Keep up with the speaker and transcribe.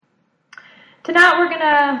Tonight we're going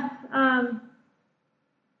to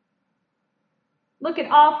look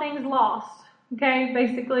at all things lost. Okay,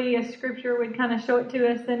 basically as Scripture would kind of show it to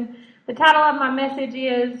us. And the title of my message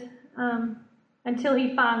is Until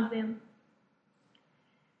He Finds Them.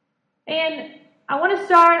 And I want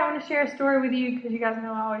to share a story with you because you guys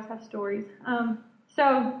know I always have stories.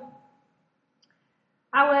 So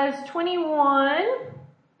I was 21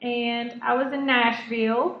 and I was in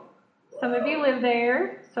Nashville. Some of you live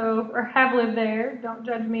there, or have lived there. Don't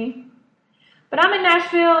judge me. But I'm in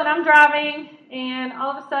Nashville and I'm driving, and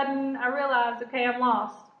all of a sudden I realized, okay, I'm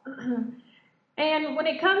lost. And when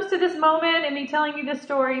it comes to this moment and me telling you this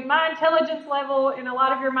story, my intelligence level in a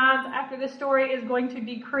lot of your minds after this story is going to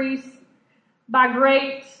decrease by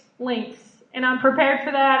great lengths. And I'm prepared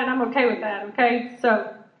for that, and I'm okay with that, okay?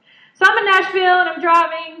 So I'm in Nashville and I'm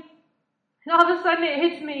driving, and all of a sudden it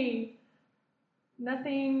hits me.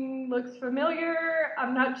 Nothing looks familiar.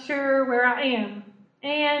 I'm not sure where I am.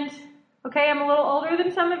 And, okay, I'm a little older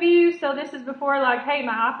than some of you, so this is before, hey,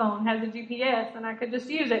 my iPhone has a GPS, and I could just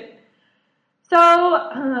use it. So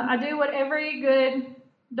I do what every good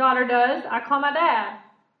daughter does. I call my dad,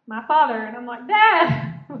 my father, and I'm like,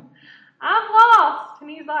 Dad, I'm lost.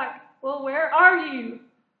 And he's like, well, where are you?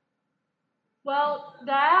 Well,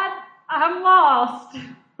 Dad, I'm lost.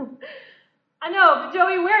 I know, but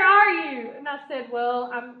Joey, where are you? And I said,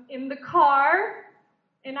 well, I'm in the car,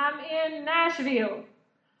 and I'm in Nashville.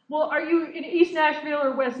 Well, are you in East Nashville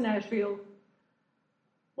or West Nashville?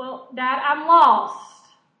 Well, Dad, I'm lost.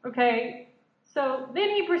 Okay, so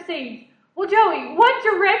then he proceeds, well, Joey, what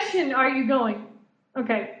direction are you going?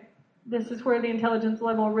 Okay, this is where the intelligence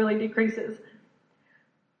level really decreases.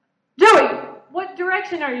 Joey, what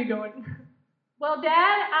direction are you going? Well,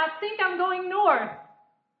 Dad, I think I'm going north.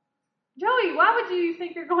 Joey, why would you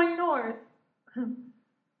think you're going north?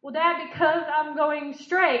 Well, Dad, because I'm going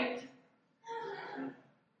straight.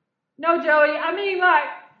 No, Joey, I mean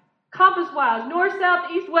compass-wise, north,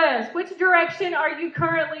 south, east, west. Which direction are you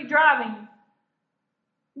currently driving?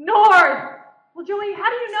 North. Well, Joey, how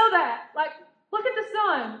do you know that? Look at the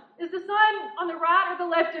sun. Is the sun on the right or the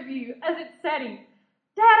left of you as it's setting?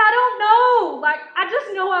 Dad, I don't know. I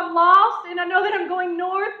just know I'm lost, and I know that I'm going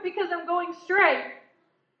north because I'm going straight.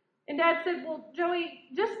 And Dad said, well, Joey,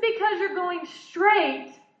 just because you're going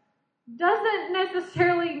straight doesn't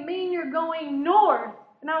necessarily mean you're going north.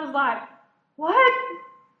 And I was like, what?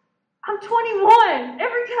 I'm 21.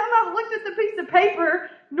 Every time I've looked at the piece of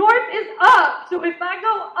paper, north is up. So if I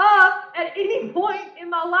go up at any point in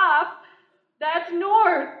my life, that's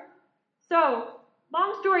north. So,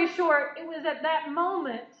 long story short, it was at that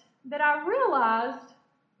moment that I realized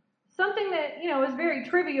something that, is very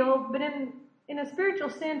trivial, but in a spiritual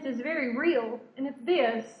sense is very real. And it's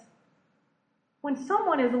this. When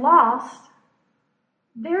someone is lost,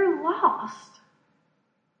 they're lost.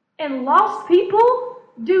 And lost people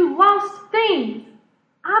do lost things.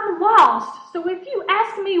 I'm lost. So if you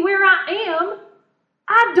ask me where I am,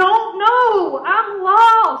 I don't know. I'm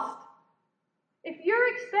lost. If you're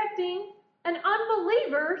expecting an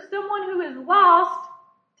unbeliever, someone who is lost,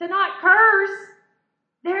 to not curse,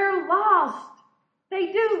 they're lost.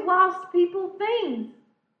 They do lost people things.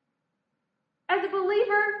 As a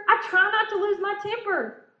believer, I try not to lose my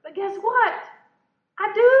temper. But guess what?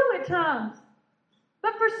 I do at times.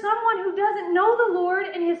 But for someone who doesn't know the Lord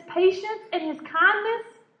and His patience and His kindness,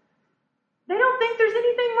 they don't think there's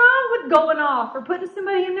anything wrong with going off or putting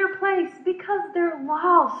somebody in their place because they're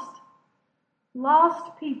lost.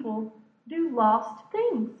 Lost people do lost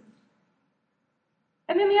things.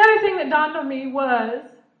 And then the other thing that dawned on me was,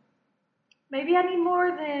 maybe I need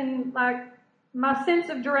more than my sense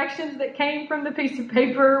of directions that came from the piece of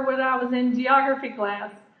paper when I was in geography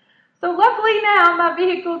class. So luckily now my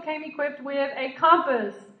vehicle came equipped with a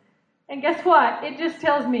compass. And guess what? It just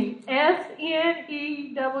tells me SNEW.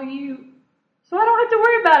 So I don't have to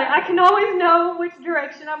worry about it. I can always know which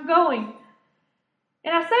direction I'm going.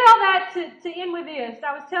 And I say all that to end with this.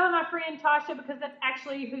 I was telling my friend Tasha, because that's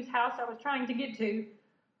actually whose house I was trying to get to.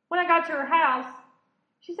 When I got to her house,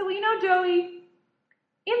 she said, well, Joey,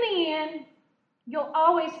 in the end, you'll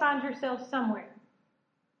always find yourself somewhere.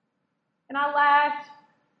 And I laughed.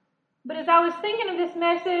 But as I was thinking of this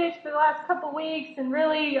message for the last couple of weeks and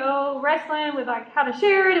really, wrestling with how to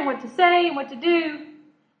share it and what to say and what to do,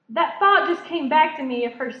 that thought just came back to me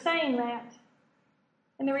of her saying that.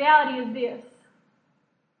 And the reality is this.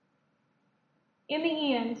 In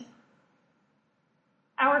the end,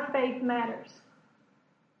 our faith matters.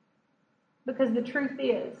 Because the truth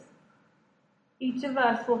is, each of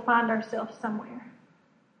us will find ourselves somewhere.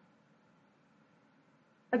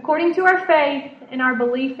 According to our faith and our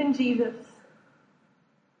belief in Jesus,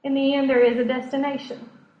 In the end, there is a destination,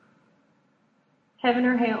 heaven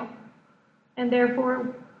or hell. And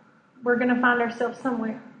therefore, we're going to find ourselves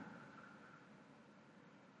somewhere.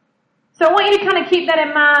 So I want you to kind of keep that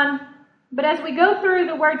in mind. But as we go through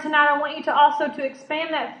the word tonight, I want you to also to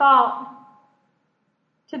expand that thought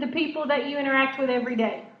to the people that you interact with every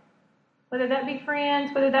day. Whether that be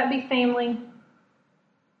friends, whether that be family.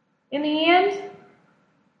 In the end,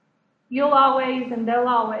 you'll always and they'll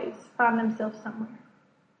always find themselves somewhere.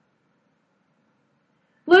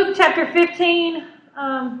 Luke chapter 15.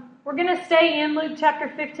 We're going to stay in Luke chapter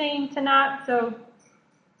 15 tonight. So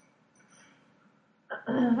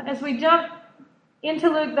as we jump into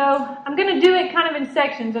Luke, though, I'm going to do it kind of in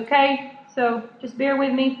sections, okay? So just bear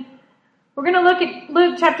with me. We're going to look at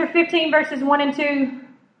Luke chapter 15, verses 1 and 2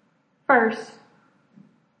 first.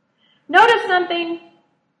 Notice something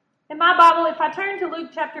in my Bible. If I turn to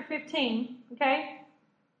Luke chapter 15, okay,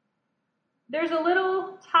 there's a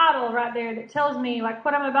little title right there that tells me like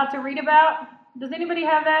what I'm about to read about. Does anybody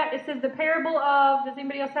have that? It says the parable of. Does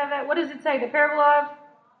anybody else have that? What does it say? The parable of?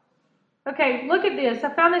 Okay, look at this.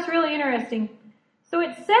 I found this really interesting. So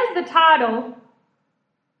it says the title,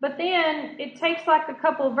 but then it takes like a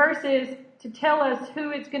couple of verses to tell us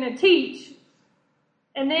who it's going to teach,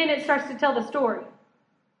 and then it starts to tell the story.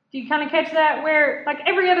 Do you kind of catch that? Where like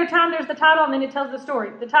every other time there's the title and then it tells the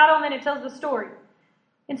story. The title and then it tells the story.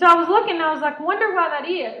 And so I was looking and I was like, wonder why that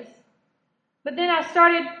is. But then I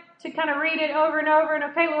started to kind of read it over and over and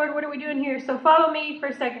okay, Lord, what are we doing here? So follow me for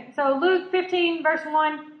a second. So Luke 15 verse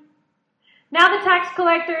 1. Now the tax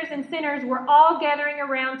collectors and sinners were all gathering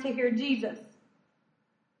around to hear Jesus.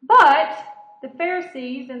 But the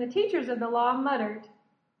Pharisees and the teachers of the law muttered,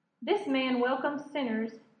 "This man welcomes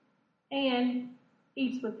sinners and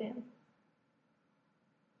eats with them."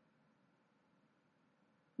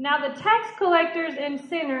 Now the tax collectors and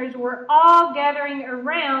sinners were all gathering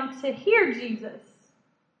around to hear Jesus.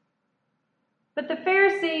 But the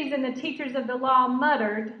Pharisees and the teachers of the law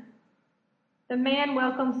muttered, "The man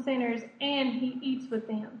welcomes sinners and he eats with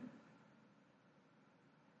them."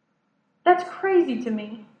 That's crazy to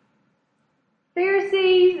me.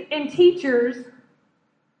 Pharisees and teachers,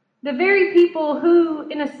 the very people who,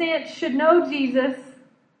 in a sense, should know Jesus,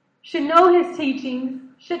 should know his teachings,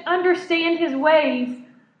 should understand his ways,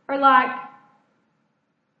 are like,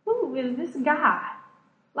 who is this guy?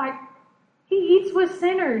 Like, he eats with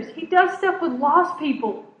sinners. He does stuff with lost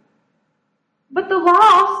people. But the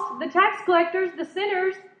lost, the tax collectors, the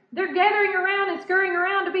sinners, they're gathering around and scurrying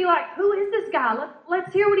around to be like, who is this guy?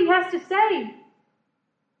 Let's hear what he has to say.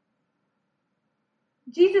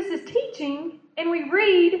 Jesus is teaching, and we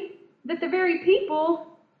read that the very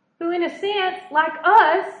people who, in a sense, like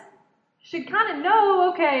us, should kind of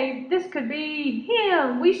know, okay, this could be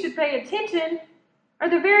him, we should pay attention, are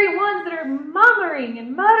the very ones that are murmuring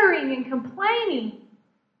and muttering and complaining.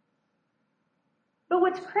 But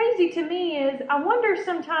what's crazy to me is, I wonder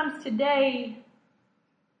sometimes today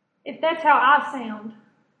if that's how I sound.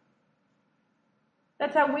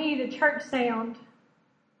 That's how we, the church, sound.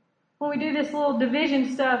 When we do this little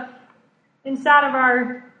division stuff inside of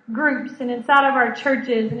our groups and inside of our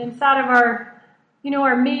churches and inside of our,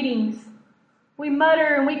 our meetings. We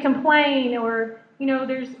mutter and we complain, or,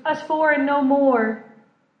 there's us four and no more.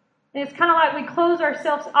 And it's kind of like we close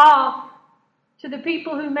ourselves off to the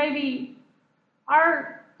people who maybe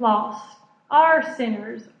are lost, are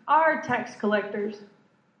sinners, are tax collectors.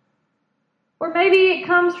 Or maybe it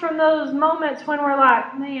comes from those moments when we're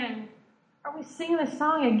like, man, are we singing this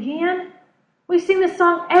song again? We sing this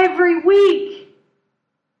song every week.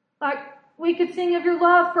 Like, we could sing of your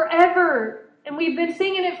love forever. And we've been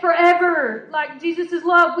singing it forever. Like, Jesus'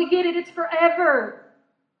 love, we get it, it's forever.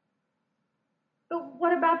 But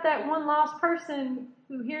what about that one lost person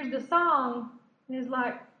who hears the song and is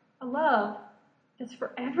like, a love that's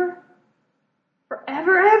forever?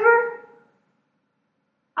 Forever, ever?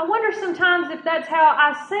 I wonder sometimes if that's how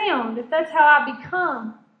I sound, if that's how I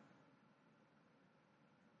become.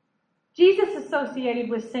 Jesus associated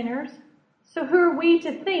with sinners, so who are we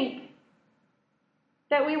to think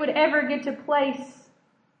that we would ever get to a place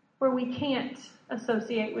where we can't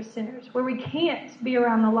associate with sinners, where we can't be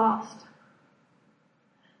around the lost?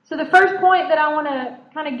 So the first point that I want to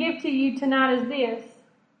kind of give to you tonight is this: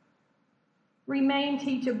 remain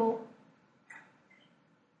teachable.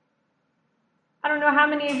 I don't know how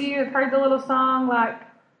many of you have heard the little song, like,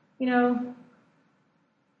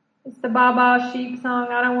 it's the Baba sheep song,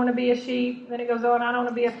 I don't want to be a sheep. Then it goes on, I don't want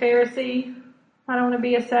to be a Pharisee. I don't want to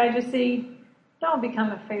be a Sadducee. Don't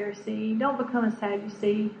become a Pharisee. Don't become a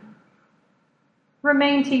Sadducee.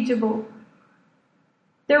 Remain teachable.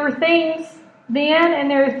 There were things then and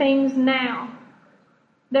there are things now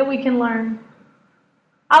that we can learn.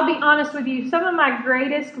 I'll be honest with you, some of my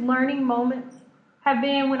greatest learning moments have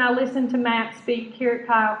been when I listen to Matt speak here at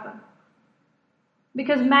Chi Alpha.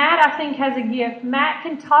 Because Matt, I think, has a gift. Matt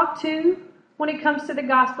can talk to when it comes to the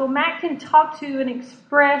gospel. Matt can talk to and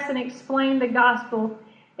express and explain the gospel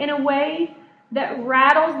in a way that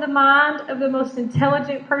rattles the mind of the most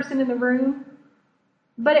intelligent person in the room,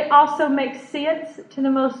 but it also makes sense to the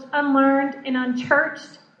most unlearned and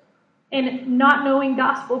unchurched and not knowing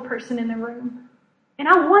gospel person in the room. And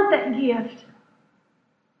I want that gift.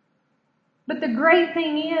 But the great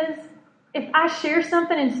thing is, if I share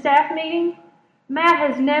something in staff meeting,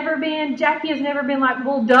 Jackie has never been like,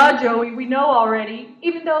 well, duh, Joey, we know already.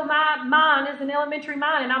 Even though my mind is an elementary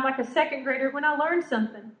mind and I'm like a second grader when I learn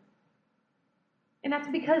something. And that's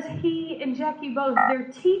because he and Jackie both,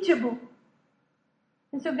 they're teachable.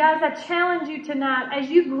 And so guys, I challenge you tonight, as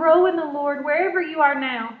you grow in the Lord, wherever you are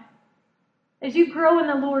now, as you grow in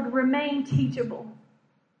the Lord, remain teachable.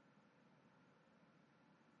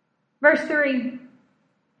 Verse 3.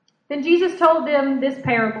 Then Jesus told them this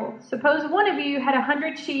parable. Suppose one of you had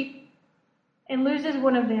 100 sheep and loses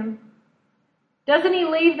one of them. Doesn't he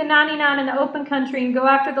leave the 99 in the open country and go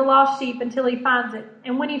after the lost sheep until he finds it?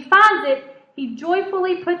 And when he finds it, he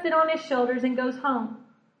joyfully puts it on his shoulders and goes home.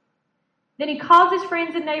 Then he calls his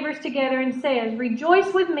friends and neighbors together and says,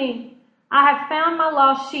 rejoice with me, I have found my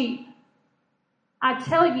lost sheep. I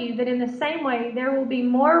tell you that in the same way there will be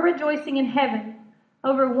more rejoicing in heaven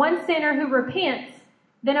over one sinner who repents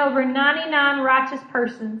than over 99 righteous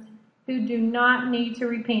persons who do not need to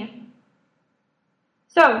repent.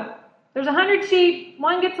 So, there's 100 sheep,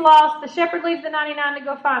 one gets lost, the shepherd leaves the 99 to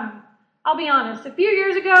go find them. I'll be honest, a few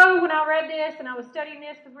years ago when I read this and I was studying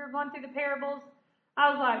this because we were going through the parables,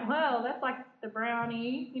 I was like, well, that's like the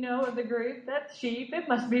brownie, of the group. That's sheep. It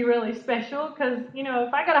must be really special because,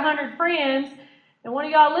 if I got 100 friends and one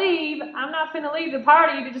of y'all leave, I'm not finna leave the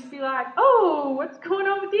party to just be like, oh, what's going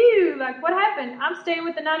on with you? Like, what happened? I'm staying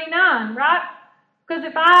with the 99, right? Because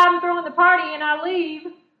if I'm throwing the party and I leave,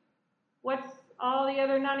 what's all the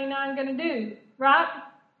other 99 going to do, right?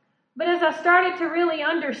 But as I started to really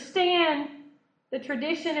understand the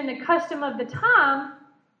tradition and the custom of the time,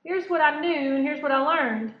 here's what I knew and here's what I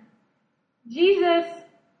learned. Jesus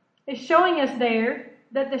is showing us there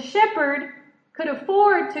that the shepherd could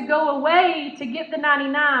afford to go away to get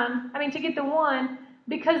to get the one,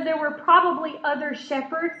 because there were probably other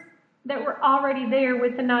shepherds that were already there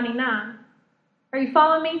with the 99. Are you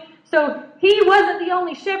following me? So he wasn't the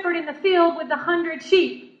only shepherd in the field with the 100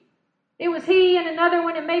 sheep. It was he and another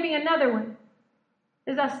one and maybe another one.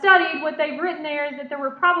 As I studied, what they've written there is that there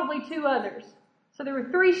were probably 2 others. So there were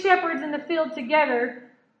 3 shepherds in the field together.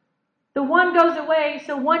 The one goes away,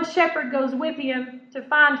 so one shepherd goes with him to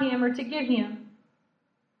find him or to get him.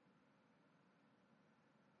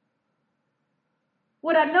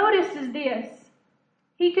 What I noticed is this.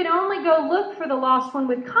 He could only go look for the lost one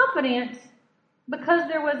with confidence because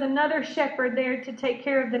there was another shepherd there to take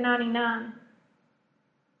care of the 99.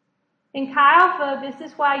 In Chi Alpha, this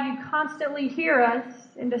is why you constantly hear us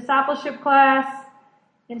in discipleship class,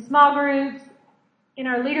 in small groups, in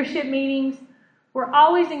our leadership meetings. We're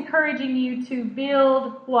always encouraging you to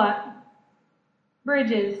build what?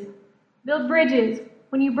 Bridges. Build bridges.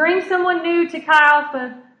 When you bring someone new to Chi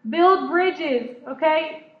Alpha, build bridges,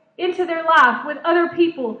 okay, into their life with other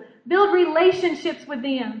people. Build relationships with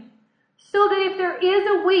them. So that if there is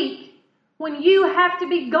a week when you have to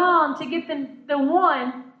be gone to get the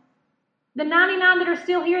 99 that are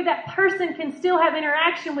still here, that person can still have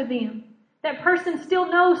interaction with them. That person still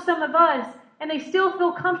knows some of us, and they still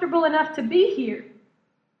feel comfortable enough to be here.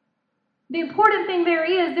 The important thing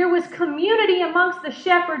there was community amongst the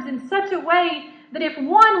shepherds in such a way that if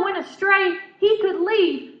one went astray, he could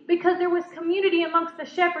leave because there was community amongst the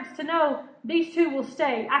shepherds to know these 2 will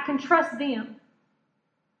stay. I can trust them.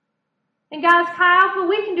 And guys, Chi Alpha,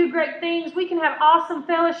 we can do great things. We can have awesome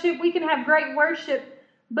fellowship. We can have great worship.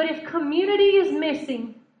 But if community is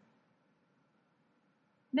missing,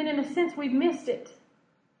 then in a sense we've missed it.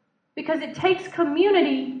 Because it takes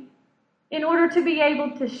community in order to be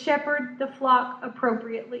able to shepherd the flock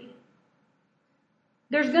appropriately.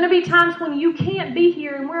 There's going to be times when you can't be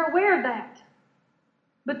here, and we're aware of that.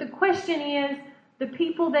 But the question is, the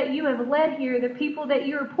people that you have led here, the people that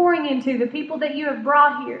you're pouring into, the people that you have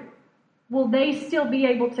brought here, will they still be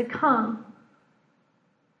able to come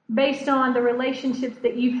based on the relationships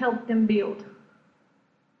that you've helped them build?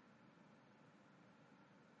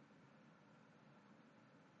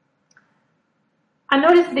 I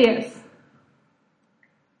noticed this.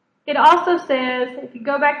 It also says, if you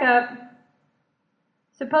go back up,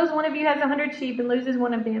 suppose one of you has 100 sheep and loses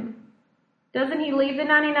one of them. Doesn't he leave the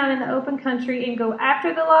 99 in the open country and go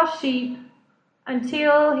after the lost sheep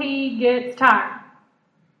until he gets tired?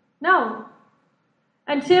 No.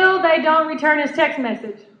 Until they don't return his text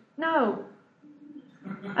message? No.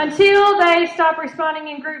 Until they stop responding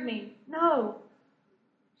in GroupMe? No.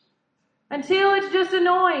 Until it's just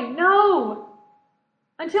annoying? No.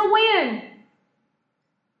 Until when?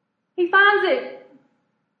 He finds it.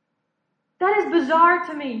 That is bizarre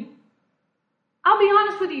to me. I'll be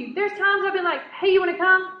honest with you. There's times I've been like, hey, you want to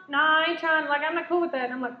come? Nah, I ain't trying. Like, I'm not cool with that.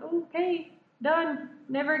 And I'm like, okay, done.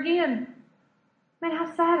 Never again. Man,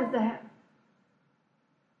 how sad is that?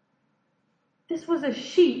 This was a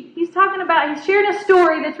sheep. He's sharing a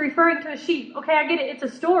story that's referring to a sheep. Okay, I get it. It's a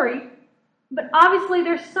story. But obviously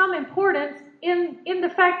there's some importance in the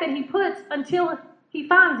fact that he puts until he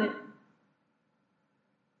finds it.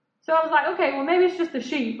 So I was like, okay, well, maybe it's just a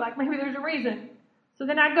sheep. Like, maybe there's a reason. So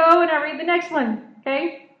then I go and I read the next one,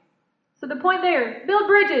 okay? So the point there, build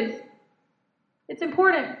bridges. It's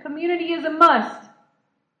important. Community is a must.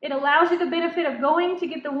 It allows you the benefit of going to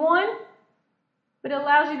get the one, but it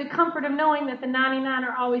allows you the comfort of knowing that the 99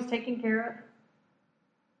 are always taken care of.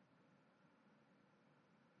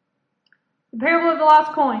 The parable of the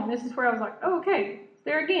lost coin. This is where I was like, oh, okay, it's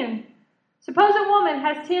there again. Suppose a woman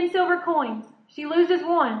has 10 silver coins. She loses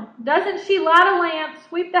one. Doesn't she light a lamp,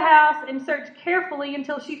 sweep the house, and search carefully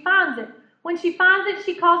until she finds it? When she finds it,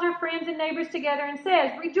 she calls her friends and neighbors together and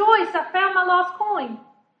says, rejoice, I found my lost coin.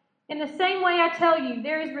 In the same way, I tell you,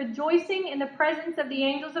 there is rejoicing in the presence of the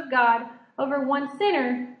angels of God over one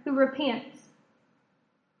sinner who repents.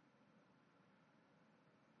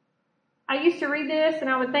 I used to read this and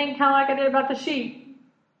I would think kind of like I did about the sheep.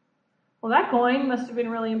 Well, that coin must have been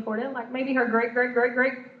really important. Like maybe her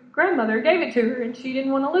great-great-great-great-grandmother gave it to her and she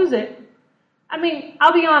didn't want to lose it. I mean,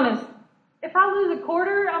 I'll be honest. If I lose a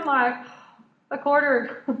quarter, I'm like, a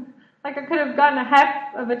quarter, like I could have gotten a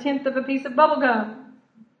half of a tenth of a piece of bubble gum.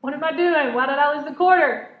 What am I doing? Why did I lose the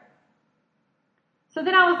quarter? So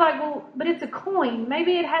then I was like, well, but it's a coin.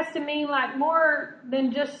 Maybe it has to mean like more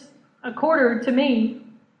than just a quarter to me.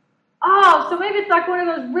 Oh, so maybe it's like one of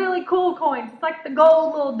those really cool coins. It's like the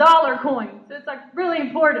gold little dollar coin. So it's like really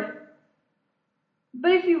important.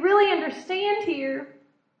 But if you really understand here,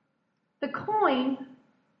 the coin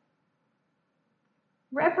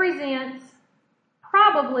represents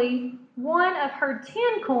probably one of her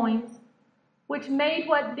 10 coins, which made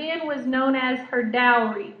what then was known as her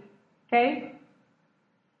dowry. Okay?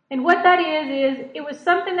 And what that is it was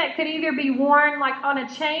something that could either be worn like on a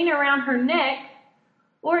chain around her neck,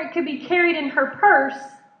 or it could be carried in her purse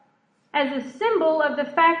as a symbol of the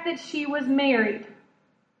fact that she was married.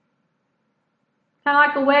 Kind of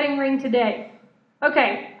like a wedding ring today.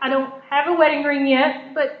 Okay, I don't have a wedding ring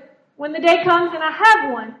yet, but when the day comes and I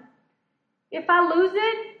have one, if I lose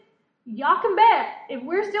it, y'all can bet. If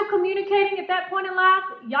we're still communicating at that point in life,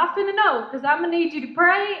 y'all finna know, because I'm going to need you to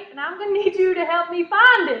pray, and I'm going to need you to help me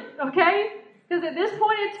find it, okay? Because at this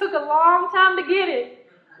point, it took a long time to get it.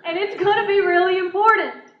 And it's going to be really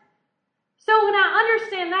important. So when I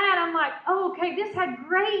understand that, I'm like, oh, okay, this had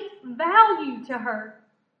great value to her.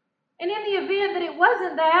 And in the event that it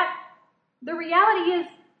wasn't that, the reality is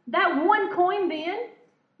that one coin then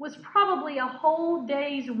was probably a whole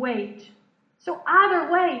day's wage. So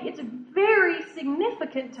either way, it's very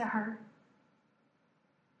significant to her.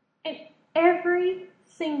 And every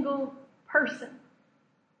single person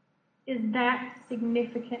is that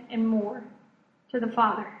significant and more to the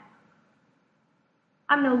Father.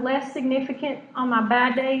 I'm no less significant on my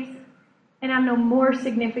bad days, and I'm no more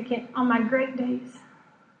significant on my great days.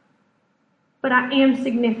 But I am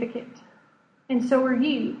significant, and so are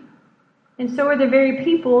you. And so are the very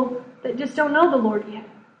people that just don't know the Lord yet.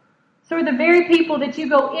 So are the very people that you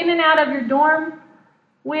go in and out of your dorm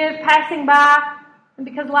with, passing by, and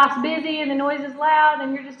because life's busy and the noise is loud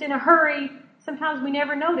and you're just in a hurry, sometimes we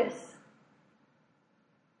never notice.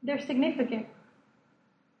 They're significant.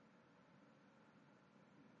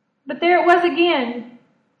 But there it was again.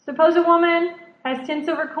 Suppose a woman has 10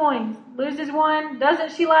 silver coins, loses one,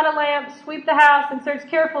 doesn't she light a lamp, sweep the house, and search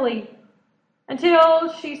carefully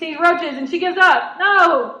until she sees roaches and she gives up?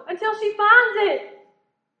 No, until she finds it.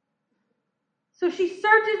 So she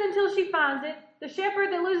searches until she finds it. The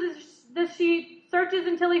shepherd that loses the sheep searches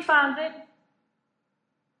until he finds it.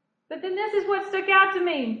 But then this is what stuck out to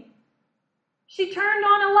me. She turned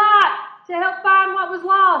on a light to help find what was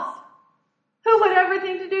lost. Who would ever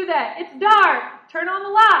think to do that? It's dark. Turn on the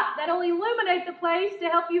light. That'll illuminate the place to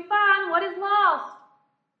help you find what is lost.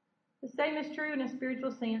 The same is true in a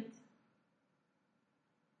spiritual sense.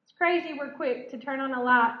 It's crazy we're quick to turn on a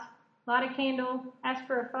light a candle, ask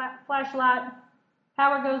for a flashlight,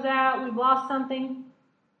 Power goes out, we've lost something.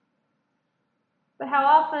 But how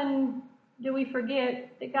often do we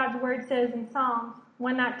forget that God's Word says in Psalms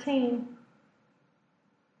 119,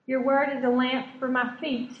 your Word is a lamp for my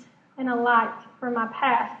feet and a light for my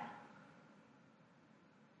path.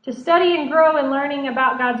 To study and grow in learning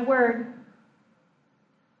about God's Word,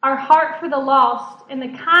 our heart for the lost and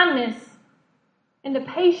the kindness and the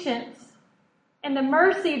patience and the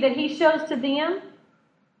mercy that He shows to them,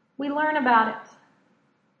 we learn about it.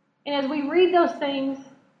 And as we read those things,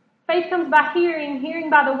 faith comes by hearing, hearing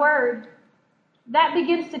by the Word. That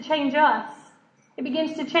begins to change us. It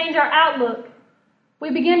begins to change our outlook. We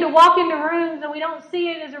begin to walk into rooms and we don't see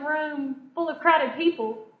it as a room full of crowded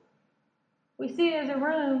people. We see it as a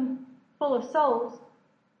room full of souls.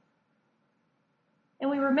 And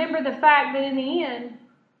we remember the fact that in the end,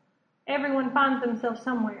 everyone finds themselves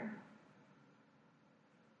somewhere.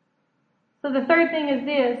 So the third thing is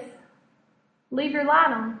this: leave your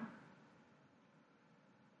light on.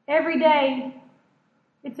 Every day,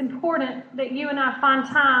 it's important that you and I find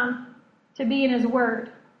time to be in His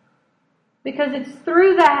Word. Because it's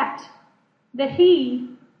through that He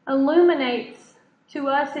illuminates to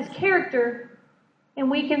us His character, and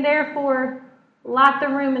we can therefore light the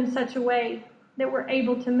room in such a way that we're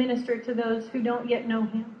able to minister to those who don't yet know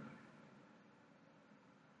Him.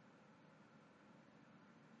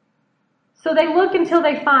 So they look until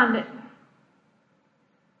they find it.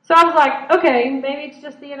 So I was like, okay, maybe it's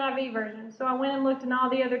just the NIV version. So I went and looked in all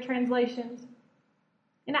the other translations.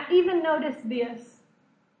 And I even noticed this.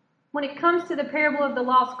 When it comes to the parable of the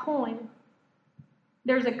lost coin,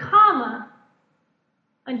 there's a comma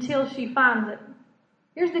until she finds it.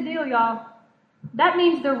 Here's the deal, y'all. That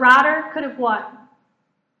means the writer could have what?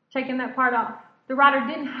 Taken that part off. The writer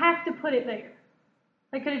didn't have to put it there.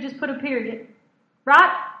 They could have just put a period.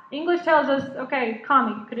 Right? English tells us, okay,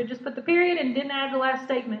 comma. You could have just put the period and didn't add the last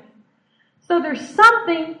statement. So there's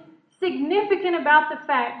something significant about the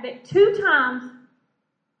fact that 2 times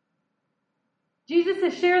Jesus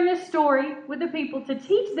is sharing this story with the people to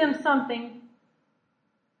teach them something.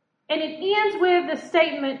 And it ends with the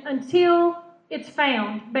statement, until it's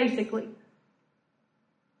found, basically.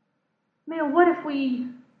 Man, what if we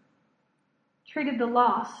treated the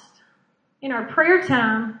lost in our prayer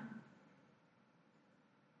time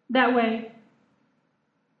that way?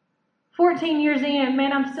 14 years in,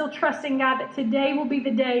 man, I'm still trusting God that today will be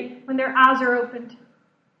the day when their eyes are opened.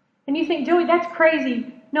 And you think, Joey, that's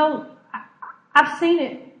crazy. No, I've seen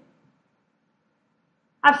it.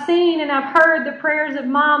 I've seen and I've heard the prayers of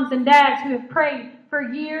moms and dads who have prayed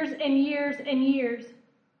for years and years and years.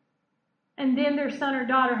 And then their son or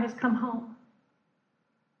daughter has come home.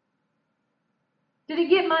 Did it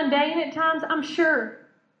get mundane at times? I'm sure.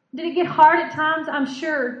 Did it get hard at times? I'm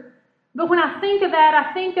sure. But when I think of that,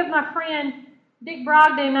 I think of my friend Dick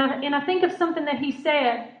Brogdon, and I think of something that he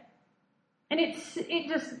said. And it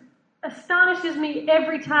just astonishes me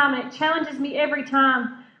every time. It challenges me every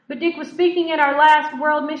time. But Dick was speaking at our last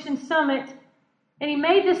World Mission Summit, and he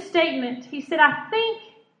made this statement. He said, I think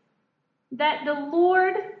that the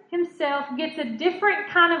Lord Himself gets a different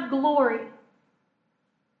kind of glory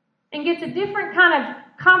and gets a different kind of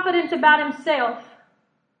confidence about Himself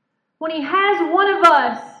when He has one of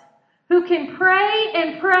us who can pray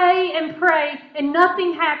and pray and pray and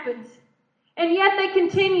nothing happens. And yet they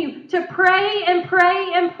continue to pray and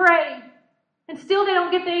pray and pray. And still they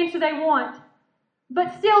don't get the answer they want.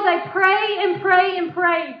 But still they pray and pray and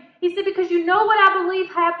pray. He said, because you know what I believe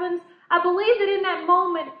happens? I believe that in that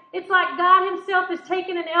moment, it's like God Himself is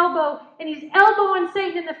taking an elbow and He's elbowing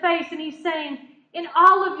Satan in the face and He's saying, in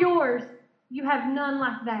all of yours, you have none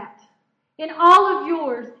like that. In all of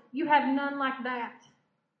yours, you have none like that.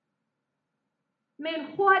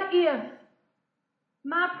 Man, what if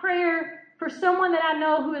my prayer for someone that I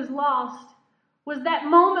know who is lost was that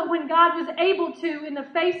moment when God was able to, in the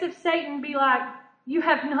face of Satan, be like, you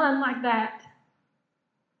have none like that.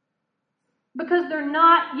 Because they're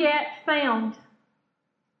not yet found.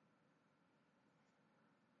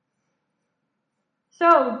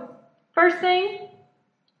 So, first thing,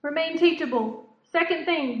 remain teachable. Second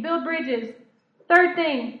thing, build bridges. Third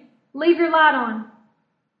thing, leave your light on.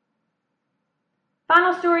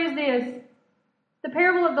 Final story is this. The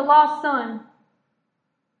parable of the lost son.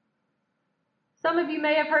 Some of you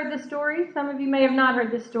may have heard this story. Some of you may have not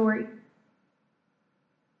heard this story.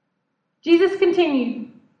 Jesus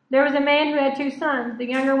continued. There was a man who had 2 sons. The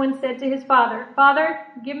younger one said to his father, Father,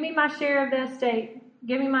 give me my share of the estate.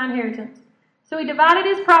 Give me my inheritance. So he divided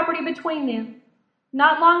his property between them.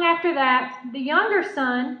 Not long after that, the younger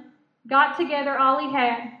son got together all he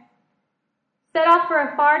had, set off for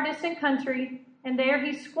a far distant country, and there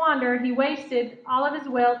he wasted all of his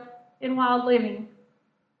wealth in wild living.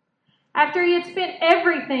 After he had spent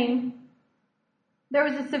everything, there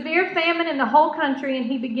was a severe famine in the whole country, and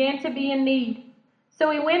he began to be in need. So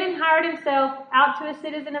he went and hired himself out to a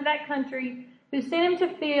citizen of that country, who sent him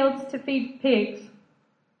to fields to feed pigs.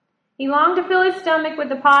 He longed to fill his stomach with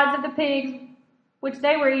the pods of the pigs, which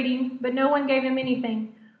they were eating, but no one gave him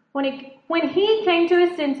anything. When he came to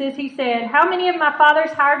his senses, he said, "How many of my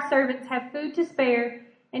father's hired servants have food to spare,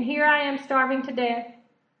 and here I am starving to death?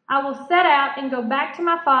 I will set out and go back to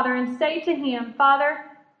my father and say to him, 'Father,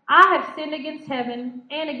 I have sinned against heaven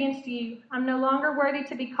and against you. I'm no longer worthy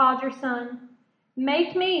to be called your son.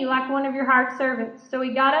 Make me like one of your hired servants.' So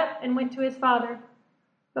he got up and went to his father.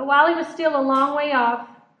 But while he was still a long way off,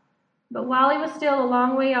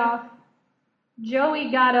 Joey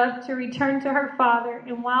got up to return to her father,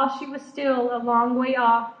 and while she was still a long way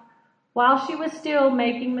off, while she was still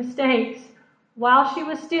making mistakes, while she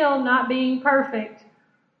was still not being perfect,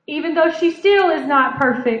 even though she still is not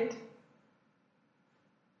perfect,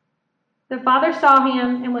 the father saw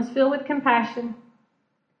him and was filled with compassion.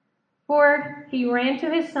 For he ran to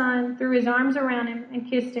his son, threw his arms around him, and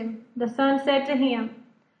kissed him. The son said to him,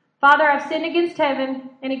 'Father, I've sinned against heaven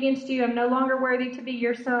and against you. I'm no longer worthy to be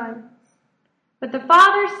your son.' But the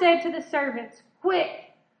father said to the servants,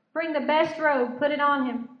 'Quick, bring the best robe, put it on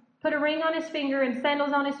him. Put a ring on his finger and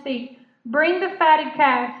sandals on his feet. Bring the fatted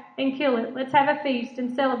calf and kill it. Let's have a feast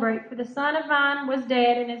and celebrate. For the son of mine was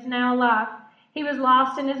dead and is now alive. He was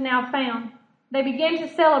lost and is now found.' They began to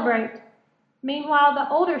celebrate. Meanwhile, the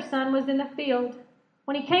older son was in the field.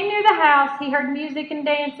 When he came near the house, he heard music and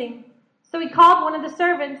dancing. So he called one of the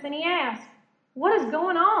servants and he asked, 'What is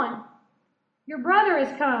going on?' 'Your brother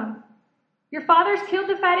has come. Your father's killed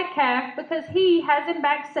the fatted calf because he has him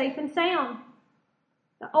back safe and sound.'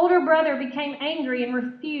 The older brother became angry and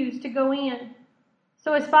refused to go in.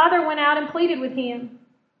 So his father went out and pleaded with him.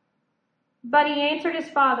 But he answered his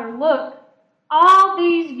father, 'Look, all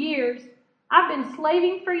these years I've been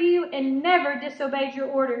slaving for you and never disobeyed your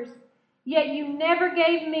orders. Yet you never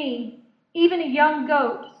gave me even a young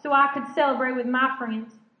goat so I could celebrate with my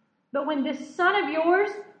friends. But when this son of yours,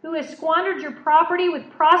 who has squandered your property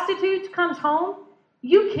with prostitutes, comes home,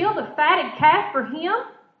 you kill the fatted calf for him?'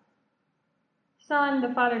 'Son,'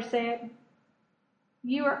 the father said,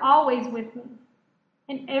 'you are always with me,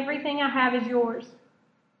 and everything I have is yours.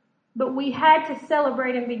 But we had to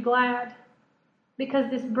celebrate and be glad, because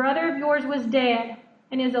this brother of yours was dead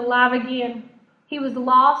and is alive again. He was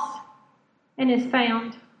lost and is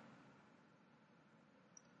found.'"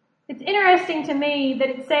 It's interesting to me that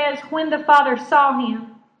it says, "when the father saw him."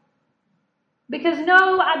 Because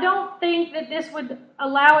no, I don't think that this would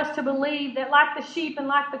allow us to believe that, like the sheep and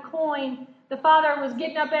like the coin, the father was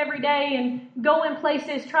getting up every day and going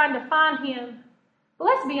places trying to find him. But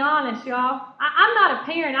let's be honest, y'all. I'm not a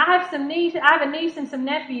parent. I have a niece and some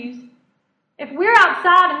nephews. If we're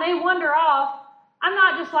outside and they wander off, I'm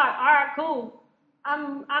not just like, "All right, cool.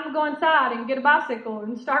 I'm going inside and get a bicycle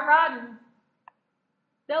and start riding.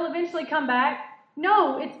 They'll eventually come back."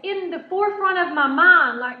 No, it's in the forefront of my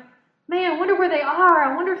mind. Like, man, I wonder where they are.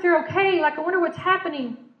 I wonder if they're okay. Like, I wonder what's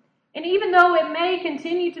happening. And even though it may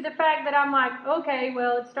continue to the fact that I'm like, okay,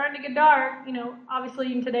 well, it's starting to get dark.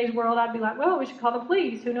 Obviously in today's world, I'd be like, well, we should call the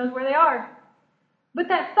police. Who knows where they are? But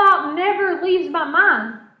that thought never leaves my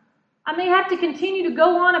mind. I may have to continue to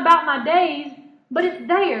go on about my days, but it's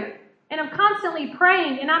there. And I'm constantly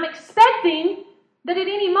praying, and I'm expecting that at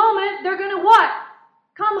any moment they're going to what?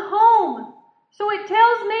 Come home. So it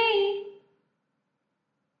tells me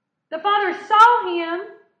the father saw him.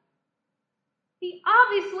 He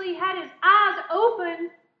obviously had his eyes open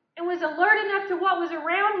and was alert enough to what was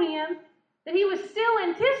around him that he was still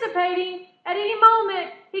anticipating at any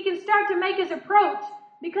moment he can start to make his approach,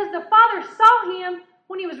 because the father saw him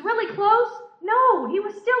when he was really close. No, he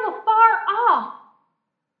was still afar off.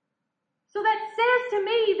 So that says to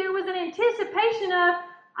me there was an anticipation of,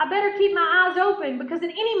 I better keep my eyes open, because at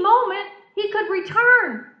any moment he could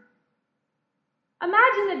return.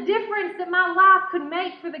 Imagine the difference that my life could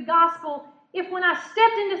make for the gospel if, when I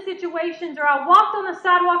stepped into situations, or I walked on the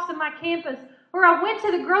sidewalks of my campus, or I went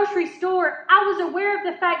to the grocery store, I was aware of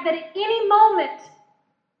the fact that at any moment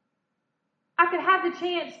I could have the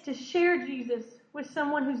chance to share Jesus with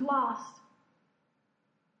someone who's lost.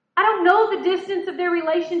 I don't know the distance of their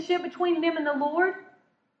relationship between them and the Lord,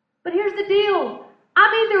 but here's the deal.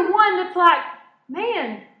 I'm either one that's like,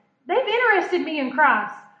 man, they've interested me in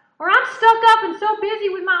Christ, or I'm stuck up and so busy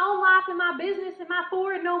with my own life and my business and my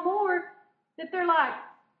for and no more that they're like,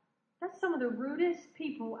 that's some of the rudest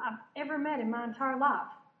people I've ever met in my entire life.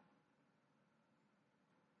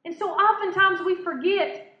 And so oftentimes we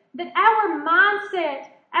forget that our mindset,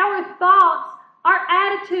 our thoughts, our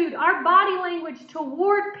attitude, our body language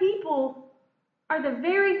toward people are the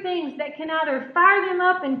very things that can either fire them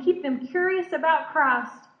up and keep them curious about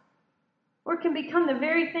Christ, or can become the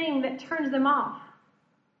very thing that turns them off.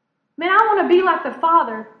 Man, I want to be like the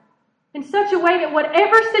Father in such a way that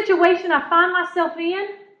whatever situation I find myself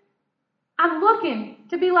in, I'm looking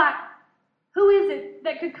to be like, who is it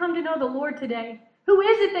that could come to know the Lord today? Who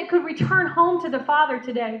is it that could return home to the Father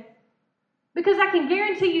today? Because I can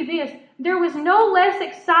guarantee you this, there was no less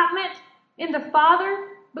excitement in the Father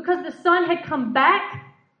because the Son had come back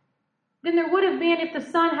than there would have been if the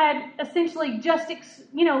Son had essentially just,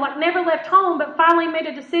 never left home, but finally made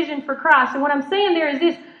a decision for Christ. And what I'm saying there is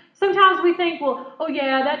this, sometimes we think, well, oh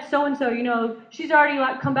yeah, that's so-and-so, she's already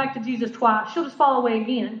come back to Jesus twice. She'll just fall away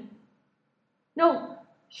again. No,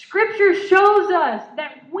 Scripture shows us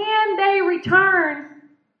that when they return,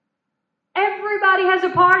 everybody has a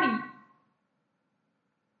party.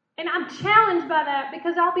 And I'm challenged by that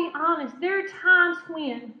because I'll be honest, there are times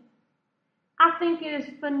when I think it is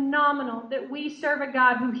phenomenal that we serve a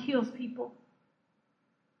God who heals people.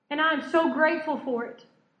 And I am so grateful for it.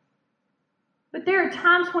 But there are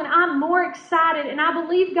times when I'm more excited and I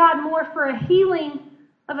believe God more for a healing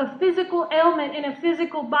of a physical ailment in a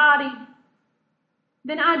physical body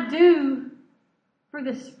than I do for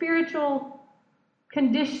the spiritual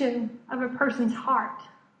condition of a person's heart.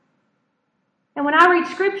 And when I read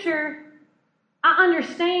Scripture, I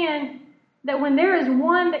understand that when there is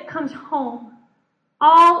one that comes home,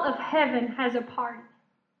 all of heaven has a party.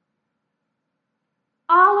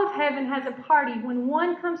 All of heaven has a party when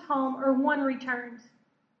one comes home or one returns.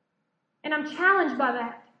 And I'm challenged by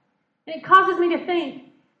that. And it causes me to think,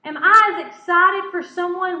 am I as excited for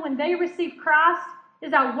someone when they receive Christ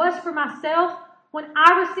as I was for myself when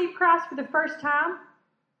I received Christ for the first time?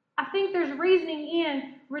 I think there's reasoning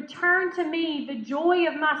in, return to me the joy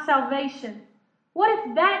of my salvation. What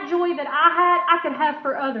if that joy that I could have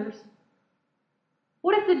for others?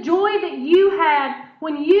 What if the joy that you had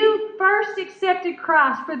when you first accepted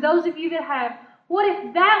Christ, for those of you that have, what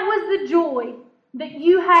if that was the joy that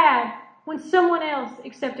you had when someone else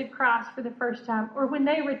accepted Christ for the first time, or when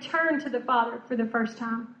they returned to the Father for the first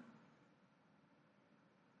time?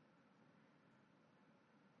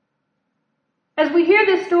 As we hear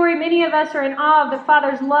this story, many of us are in awe of the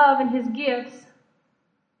Father's love and His gifts.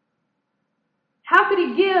 How could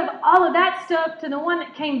He give all of that stuff to the one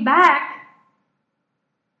that came back,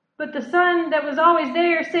 but the son that was always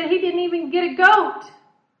there said he didn't even get a goat?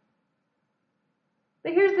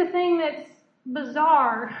 But here's the thing that's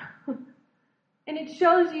bizarre, and it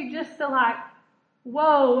shows you just the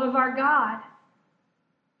whoa of our God.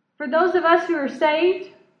 For those of us who are saved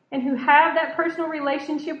and who have that personal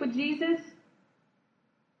relationship with Jesus,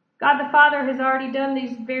 God the Father has already done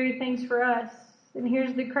these very things for us. And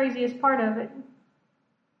here's the craziest part of it.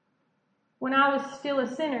 When I was still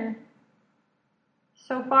a sinner,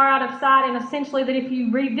 so far out of sight, and essentially that if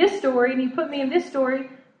you read this story and you put me in this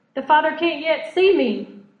story, the Father can't yet see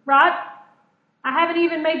me, right? I haven't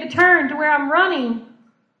even made the turn to where I'm running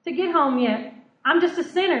to get home yet. I'm just a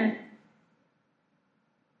sinner.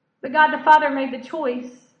 But God the Father made the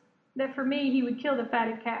choice that for me He would kill the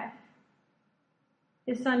fatted calf.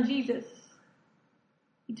 His Son Jesus.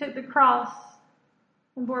 He took the cross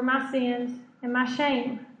and bore my sins and my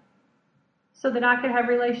shame so that I could have a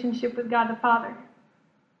relationship with God the Father.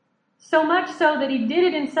 So much so that He did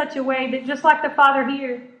it in such a way that just like the Father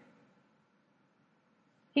here,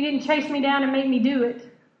 He didn't chase me down and make me do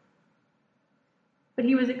it. But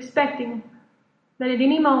He was expecting that at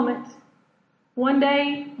any moment, one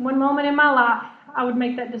day, one moment in my life, I would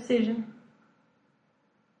make that decision.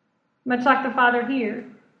 Much like the Father here.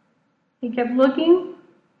 He kept looking,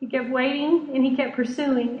 He kept waiting, and He kept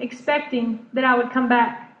pursuing, expecting that I would come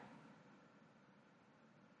back.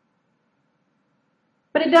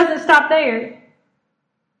 But it doesn't stop there.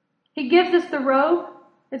 He gives us the robe.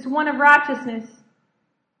 It's one of righteousness.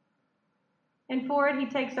 And for it, He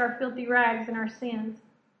takes our filthy rags and our sins.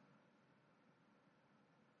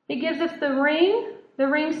 He gives us the ring. The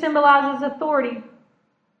ring symbolizes authority.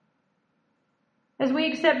 As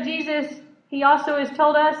we accept Jesus, He also has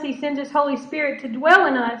told us He sends His Holy Spirit to dwell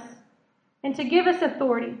in us and to give us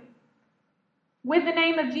authority. With the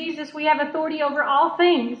name of Jesus, we have authority over all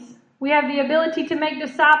things. We have the ability to make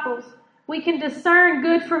disciples. We can discern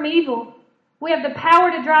good from evil. We have the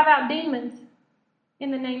power to drive out demons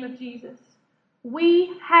in the name of Jesus.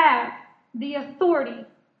 We have the authority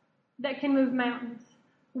that can move mountains.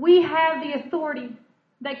 We have the authority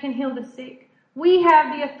that can heal the sick. We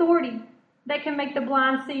have the authority that can make the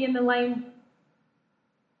blind see and the lame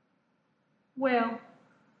well.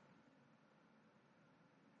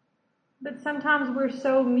 But sometimes we're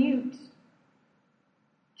so mute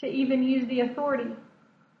to even use the authority.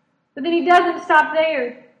 But then he doesn't stop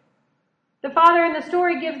there. The father in the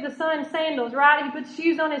story gives the son sandals, right? He puts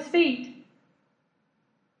shoes on his feet.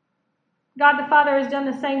 God the Father has done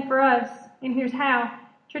the same for us, and here's how.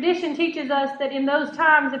 Tradition teaches us that in those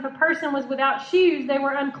times, if a person was without shoes, they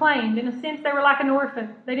were unclaimed. In a sense, they were like an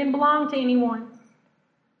orphan. They didn't belong to anyone.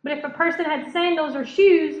 But if a person had sandals or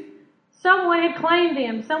shoes, someone had claimed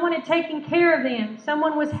them. Someone had taken care of them.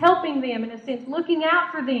 Someone was helping them, in a sense, looking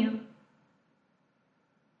out for them.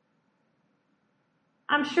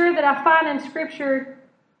 I'm sure that I find in Scripture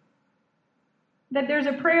that there's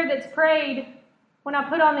a prayer that's prayed when I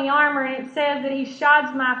put on the armor, and it says that he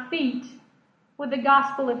shods my feet with the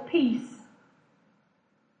gospel of peace,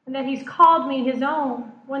 and that he's called me his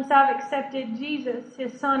own once I've accepted Jesus,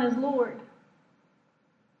 his son, as Lord.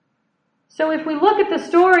 So if we look at the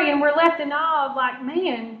story and we're left in awe of like,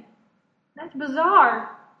 man, that's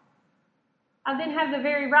bizarre, I then have the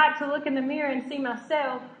very right to look in the mirror and see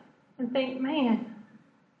myself and think, man,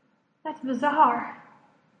 that's bizarre.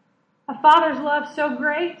 A father's love so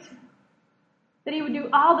great that he would do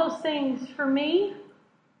all those things for me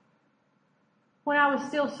when I was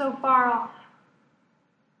still so far off.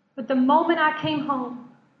 But the moment I came home,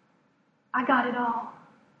 I got it all.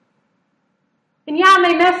 And yeah, I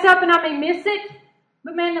may mess up and I may miss it,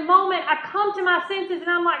 but man, the moment I come to my senses and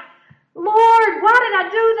I'm like, Lord, why did I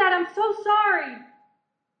do that? I'm so sorry.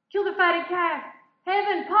 Killed a fatted calf.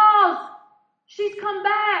 Heaven, pause. She's come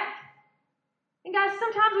back. And guys,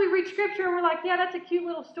 sometimes we read Scripture and we're like, yeah, that's a cute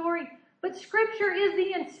little story. But Scripture is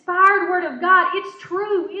the inspired Word of God. It's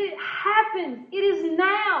true. It happens. It is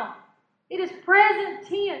now. It is present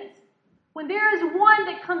tense. When there is one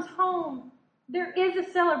that comes home, there is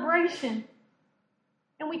a celebration.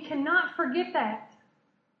 And we cannot forget that.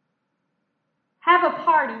 Have a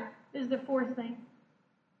party is the fourth thing.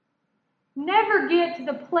 Never get to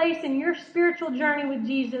the place in your spiritual journey with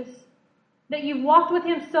Jesus that you've walked with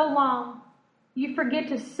him so long, you forget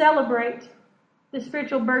to celebrate the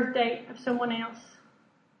spiritual birth date of someone else.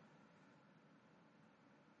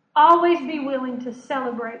 Always be willing to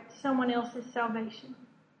celebrate someone else's salvation.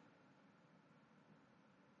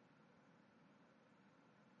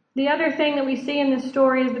 The other thing that we see in this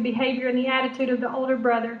story is the behavior and the attitude of the older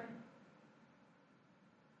brother.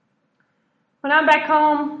 When I'm back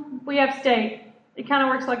home, we have state. It kind of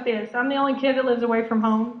works like this. I'm the only kid that lives away from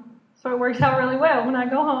home, so it works out really well. When I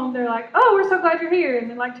go home, they're like, oh, we're so glad you're here. And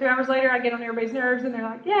then like 2 hours later, I get on everybody's nerves, and they're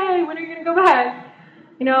like, yay, when are you going to go back?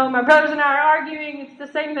 You know, my brothers and I are arguing. It's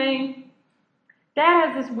the same thing. Dad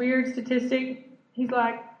has this weird statistic. He's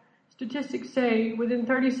like, statistics say within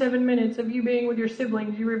 37 minutes of you being with your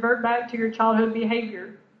siblings, you revert back to your childhood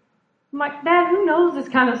behavior. I'm like, Dad, who knows this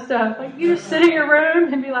kind of stuff? Like, you just sit in your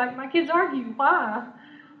room and be like, my kids argue. Why?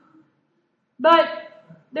 But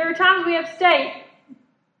there are times we have steak.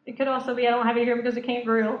 It could also be I don't have it here because I can't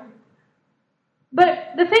grill. But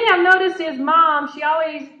the thing I've noticed is Mom,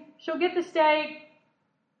 she'll get the steak,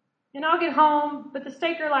 and I'll get home, but the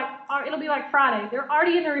steak it'll be like Friday. They're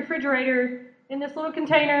already in the refrigerator in this little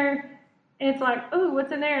container, and it's like, ooh,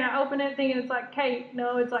 what's in there? And I open it thinking it's like cake.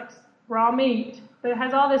 No, it's like raw meat, but it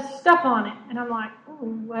has all this stuff on it. And I'm like,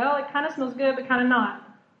 ooh, well, it kind of smells good, but kind of not.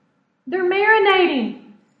 They're marinating.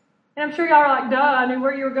 And I'm sure y'all are like, duh, I knew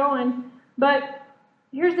where you were going. But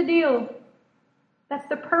here's the deal. That's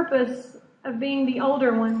the purpose of being the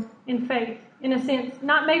older one in faith, in a sense.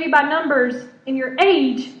 Not maybe by numbers in your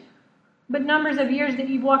age, but numbers of years that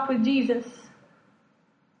you've walked with Jesus.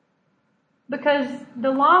 Because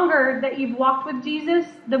the longer that you've walked with Jesus,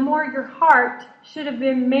 the more your heart should have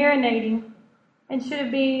been marinating and should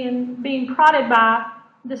have been being prodded by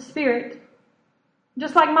the Spirit.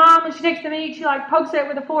 Just like Mom, when she takes the meat, she like pokes it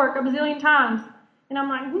with a fork a bazillion times. And I'm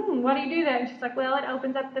like, why do you do that? And she's like, well, it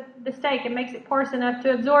opens up the steak and makes it porous enough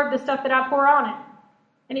to absorb the stuff that I pour on it.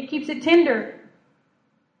 And it keeps it tender.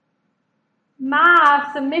 My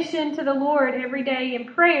submission to the Lord every day in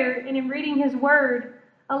prayer and in reading His Word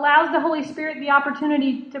allows the Holy Spirit the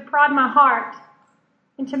opportunity to prod my heart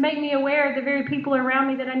and to make me aware of the very people around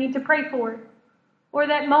me that I need to pray for. Or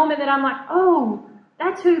that moment that I'm like, oh,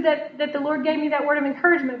 that's who that the Lord gave me that word of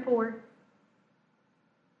encouragement for.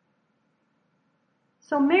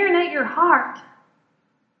 So marinate your heart.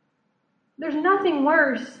 There's nothing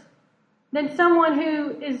worse than someone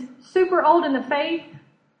who is super old in the faith,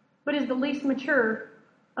 but is the least mature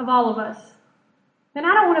of all of us. And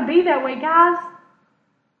I don't want to be that way, guys.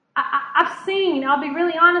 I've seen, I'll be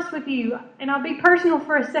really honest with you, and I'll be personal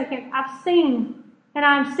for a second. I've seen, and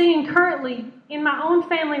I'm seeing currently in my own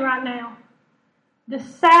family right now, the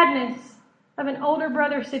sadness of an older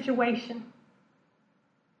brother situation.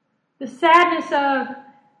 The sadness of,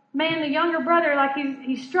 man, the younger brother, like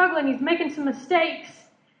he's struggling, he's making some mistakes,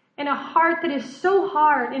 and a heart that is so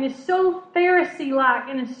hard and is so Pharisee-like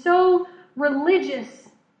and is so religious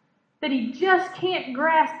that he just can't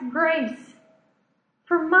grasp grace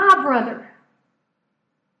for my brother.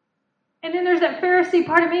 And then there's that Pharisee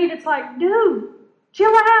part of me that's like, dude,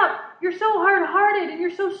 chill out. You're so hard-hearted and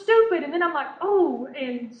you're so stupid. And then I'm like, oh,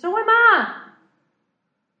 and so am I.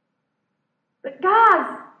 But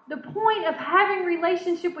guys, the point of having a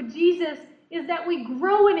relationship with Jesus is that we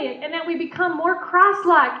grow in it and that we become more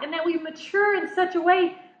Christ-like and that we mature in such a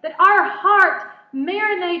way that our heart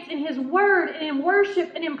marinates in His Word and in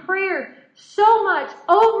worship and in prayer so much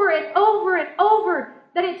over and over and over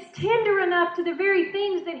that it's tender enough to the very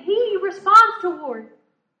things that He responds toward.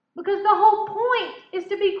 Because the whole point is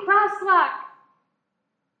to be Christ-like.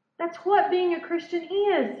 That's what being a Christian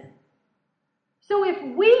is. So if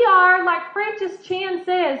we are, like Francis Chan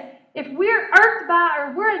says, if we're irked by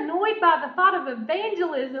or we're annoyed by the thought of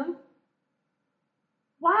evangelism,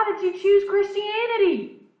 why did you choose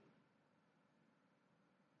Christianity?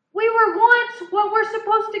 We were once what we're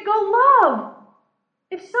supposed to go love.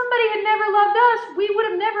 If somebody had never loved us, we would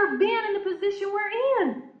have never been in the position we're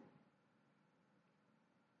in.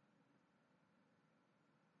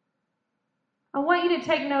 I want you to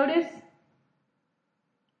take notice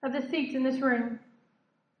of the seats in this room.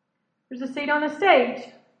 There's a seat on the stage.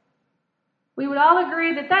 We would all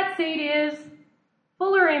agree that that seat is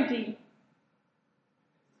full or empty.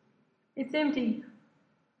 It's empty.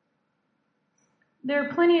 There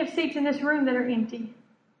are plenty of seats in this room that are empty.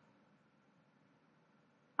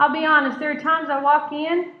 I'll be honest, there are times I walk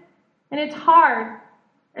in and it's hard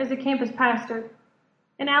as a campus pastor.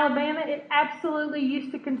 In Alabama, it absolutely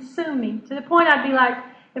used to consume me to the point I'd be like,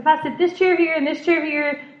 if I sit this chair here and this chair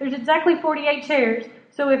here, there's exactly 48 chairs.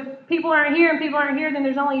 So if people aren't here and people aren't here, then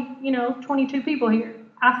there's only, 22 people here.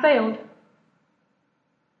 I failed.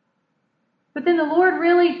 But then the Lord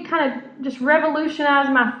really kind of just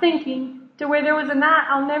revolutionized my thinking to where there was a night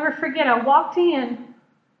I'll never forget. I walked in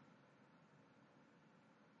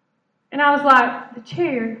and I was like, the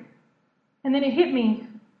chair. And then it hit me.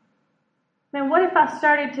 Man, what if I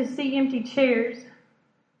started to see empty chairs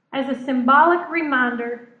as a symbolic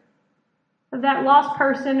reminder of that lost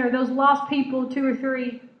person or those lost people, 2 or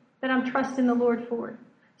 3, that I'm trusting the Lord for?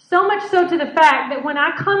 So much so to the fact that when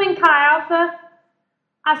I come in Chi Alpha,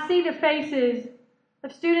 I see the faces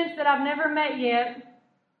of students that I've never met yet,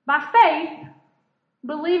 by faith,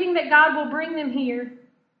 believing that God will bring them here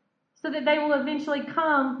so that they will eventually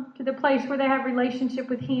come to the place where they have relationship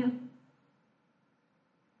with Him.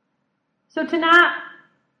 So tonight,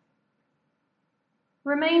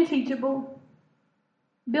 remain teachable,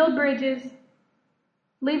 build bridges,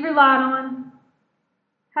 leave your light on,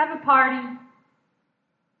 have a party,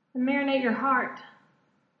 and marinate your heart.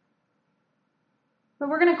 But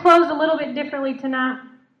we're going to close a little bit differently tonight.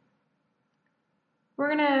 We're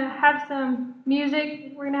going to have some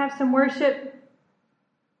music. We're going to have some worship.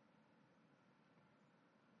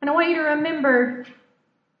 And I want you to remember,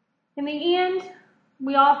 in the end,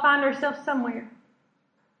 we all find ourselves somewhere.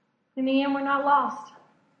 In the end, we're not lost.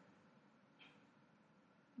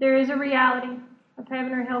 There is a reality of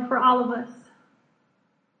heaven or hell for all of us.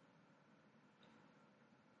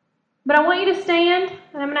 But I want you to stand,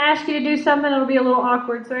 and I'm going to ask you to do something that'll be a little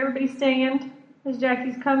awkward. So everybody stand as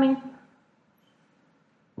Jackie's coming.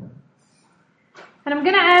 And I'm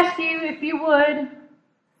going to ask you, if you would,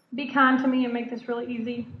 be kind to me and make this really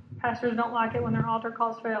easy. Pastors don't like it when their altar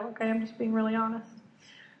calls fail, okay? I'm just being really honest.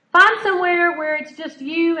 Find somewhere where it's just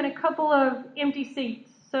you and a couple of empty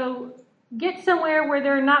seats. So get somewhere where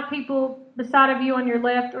there are not people beside of you on your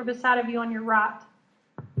left or beside of you on your right.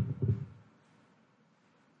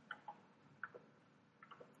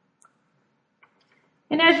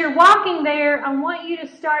 And as you're walking there, I want you to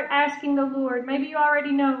start asking the Lord. Maybe you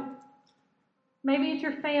already know. Maybe it's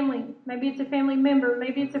your family. Maybe it's a family member.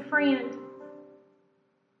 Maybe it's a friend.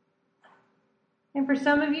 And for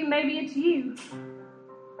some of you, maybe it's you.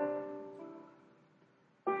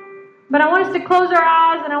 But I want us to close our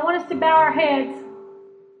eyes and I want us to bow our heads.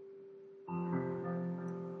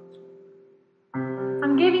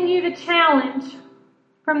 I'm giving you the challenge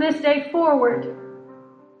from this day forward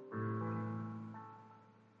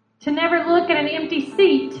to never look at an empty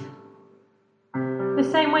seat the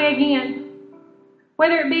same way again.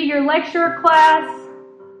 Whether it be your lecture or class,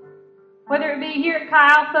 whether it be here at Chi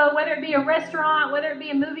Alpha, whether it be a restaurant, whether it be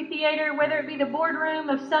a movie theater, whether it be the boardroom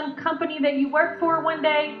of some company that you work for one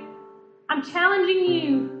day, I'm challenging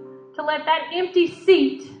you to let that empty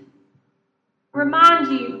seat remind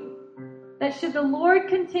you that should the Lord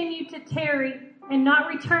continue to tarry and not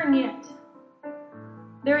return yet,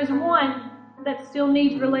 there is one that still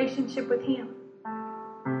needs relationship with Him.